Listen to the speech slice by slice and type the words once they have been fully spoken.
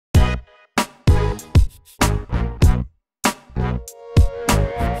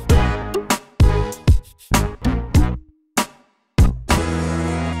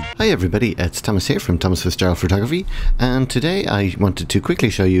Hi everybody, it's Thomas here from Thomas Fitzgerald Photography, and today I wanted to quickly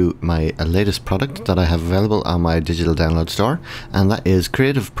show you my latest product that I have available on my digital download store, and that is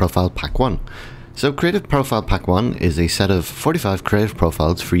Creative Profile Pack 1. So Creative Profile Pack 1 is a set of 45 creative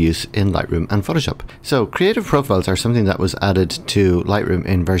profiles for use in Lightroom and Photoshop. So creative profiles are something that was added to Lightroom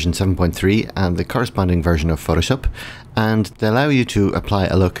in version 7.3 and the corresponding version of Photoshop, and they allow you to apply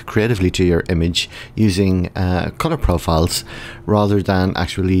a look creatively to your image using color profiles rather than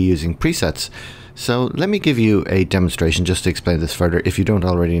actually using presets. So let me give you a demonstration just to explain this further if you don't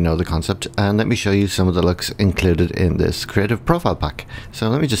already know the concept, and let me show you some of the looks included in this creative profile pack. So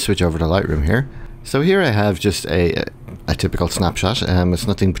let me just switch over to Lightroom here. So here I have just a typical snapshot. It's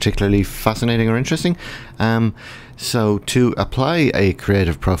nothing particularly fascinating or interesting. So to apply a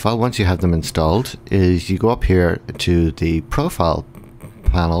creative profile, once you have them installed, is you go up here to the profile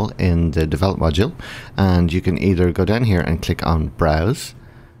panel in the develop module, and you can either go down here and click on browse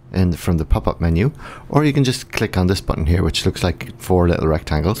from the pop-up menu, or you can just click on this button here, which looks like 4 little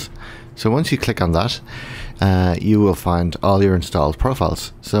rectangles. So once you click on that, you will find all your installed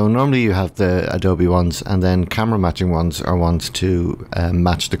profiles. So normally you have the Adobe ones, and then camera matching ones are ones to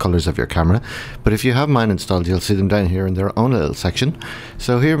match the colors of your camera. But if you have mine installed, you'll see them down here in their own little section.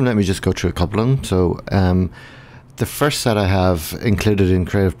 So here, let me just go through a couple of them. So the first set I have included in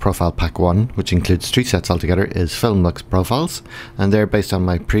Creative Profile Pack 1, which includes 3 sets altogether, is Film Lux profiles, and they're based on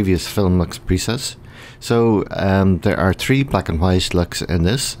my previous Film Lux presets. So there are 3 black and white looks in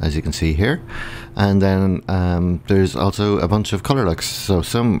this, as you can see here, and then there's also a bunch of color looks. So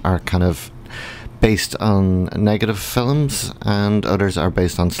some are kind of based on negative films and others are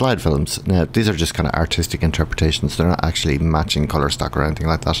based on slide films. Now these are just kind of artistic interpretations, they're not actually matching color stock or anything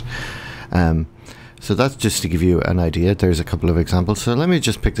like that. So that's just to give you an idea. There's a couple of examples. So let me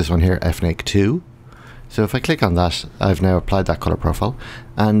just pick this one here, FNAIC 2. So if I click on that, I've now applied that color profile,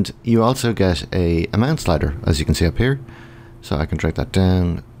 and you also get a amount slider, as you can see up here. So I can drag that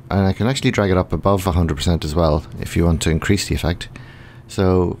down, and I can actually drag it up above 100% as well if you want to increase the effect.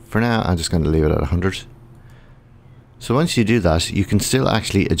 So for now, I'm just going to leave it at 100. So once you do that, you can still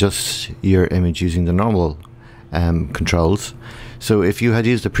actually adjust your image using the normal controls. So if you had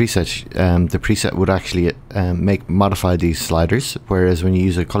used the preset would actually modify these sliders, whereas when you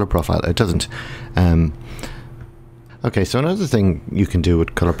use a color profile, it doesn't. Okay, so another thing you can do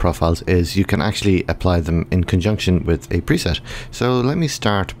with color profiles is you can actually apply them in conjunction with a preset. So let me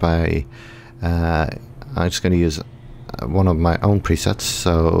start by, I'm just going to use one of my own presets,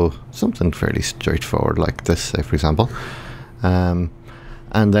 so something fairly straightforward like this, say for example. And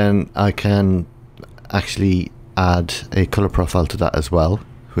then I can actually add a color profile to that as well,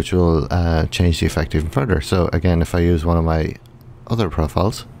 which will change the effect even further. So again, if I use one of my other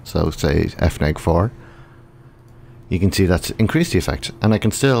profiles, so say FNAIC 4, you can see that's increased the effect, and I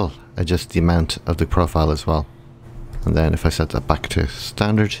can still adjust the amount of the profile as well. And then if I set that back to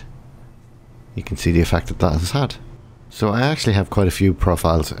standard, you can see the effect that that has had. So I actually have quite a few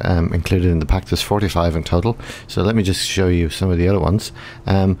profiles included in the pack. There's 45 in total. So let me just show you some of the other ones.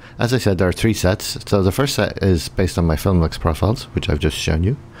 As I said, there are 3 sets. So the first set is based on my Film Lux profiles, which I've just shown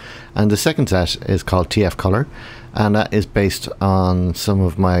you. And the second set is called TF Color, and that is based on some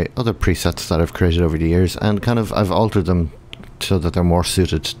of my other presets that I've created over the years, and kind of I've altered them so that they're more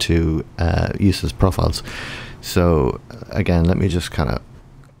suited to use as profiles. So again, let me just kind of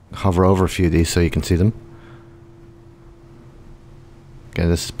hover over a few of these so you can see them. Okay,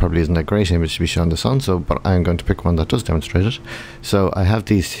 this probably isn't a great image to be shown this on, but I'm going to pick one that does demonstrate it. So I have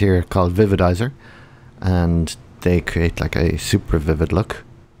these here called Vividizer, and they create like a super vivid look.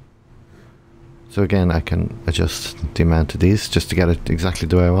 So again, I can adjust the amount of these just to get it exactly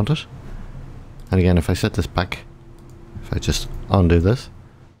the way I want it. And again, if I set this back, if I just undo this,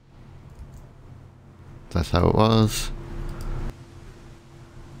 that's how it was.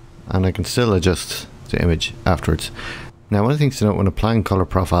 And I can still adjust the image afterwards. Now, one of the things to note when applying color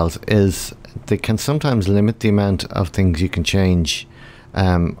profiles is they can sometimes limit the amount of things you can change,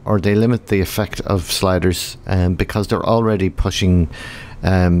 or they limit the effect of sliders because they're already pushing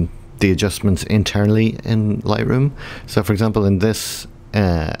the adjustments internally in Lightroom. So for example, in this,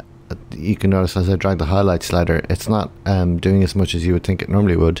 you can notice as I drag the highlight slider, it's not doing as much as you would think it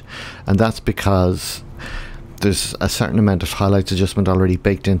normally would, and that's because there's a certain amount of highlights adjustment already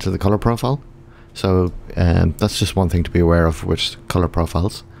baked into the color profile. So that's just one thing to be aware of with color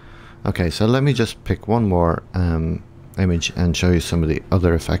profiles. Okay, so let me just pick one more image and show you some of the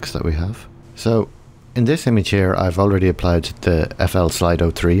other effects that we have. So in this image here, I've already applied the FL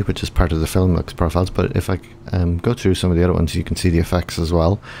Slide 03, which is part of the Filmworks profiles, but if I go through some of the other ones, you can see the effects as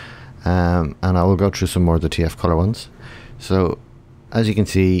well. And I will go through some more of the TF color ones. So as you can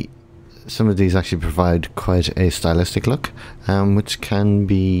see, some of these actually provide quite a stylistic look, which can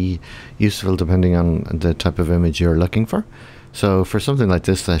be useful depending on the type of image you're looking for. So for something like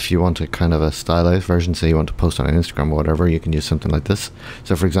this, if you want a kind of a stylized version, say you want to post on Instagram or whatever, you can use something like this.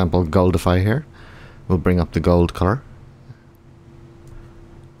 So for example, Goldify here will bring up the gold color,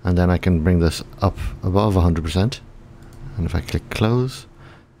 and then I can bring this up above 100%, and if I click close,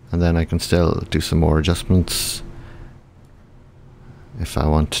 and then I can still do some more adjustments if I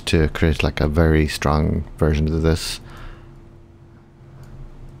want to create like a very strong version of this.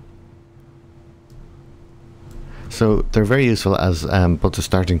 So they're very useful as both a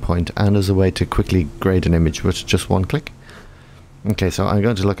starting point and as a way to quickly grade an image with just one click. Okay, so I'm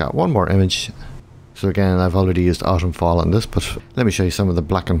going to look at one more image. So again, I've already used Autumn Fall on this, but let me show you some of the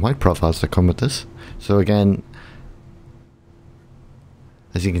black and white profiles that come with this. So again,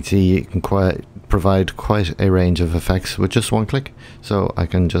 as you can see, you can provide quite a range of effects with just one click. So I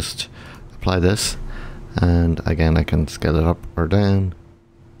can just apply this, and again I can scale it up or down,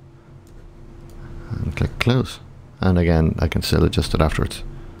 and click close. And again, I can still adjust it afterwards.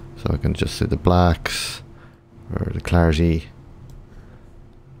 So I can just see the blacks or the clarity.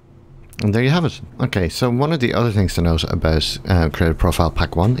 And there you have it. Okay, so one of the other things to note about Creative Profile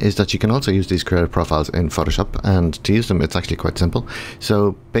Pack 1 is that you can also use these creative profiles in Photoshop, and to use them it's actually quite simple.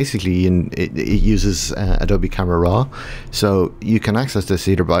 So basically it uses Adobe Camera Raw, so you can access this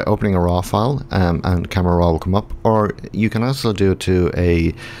either by opening a RAW file and Camera Raw will come up, or you can also do it to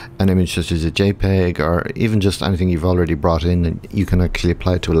an image such as a JPEG, or even just anything you've already brought in, and you can actually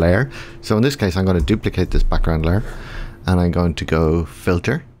apply it to a layer. So in this case I'm going to duplicate this background layer, and I'm going to go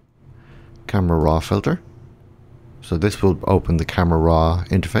Filter, Camera Raw Filter. So this will open the Camera Raw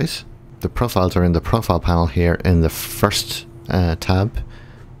interface. The profiles are in the profile panel here in the first tab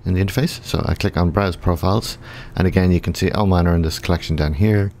in the interface. So I click on Browse Profiles, and again you can see all mine are in this collection down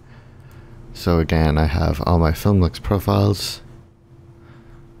here. So again, I have all my Filmworks profiles,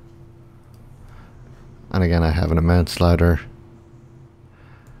 and again I have an amount slider.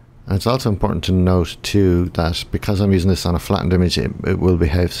 And it's also important to note too that because I'm using this on a flattened image, it will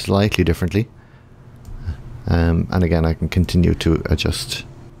behave slightly differently. And again, I can continue to adjust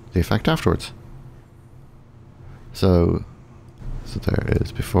the effect afterwards. So there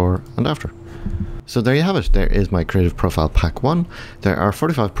is before and after. So there you have it. There is my Creative Profile Pack 1. There are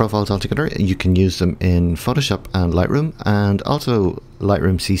 45 profiles altogether. You can use them in Photoshop and Lightroom, and also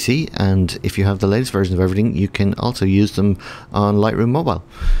Lightroom CC. And if you have the latest version of everything, you can also use them on Lightroom Mobile.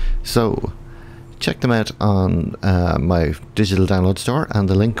 So check them out on my digital download store, and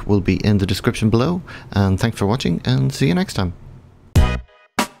the link will be in the description below. And thanks for watching, and see you next time.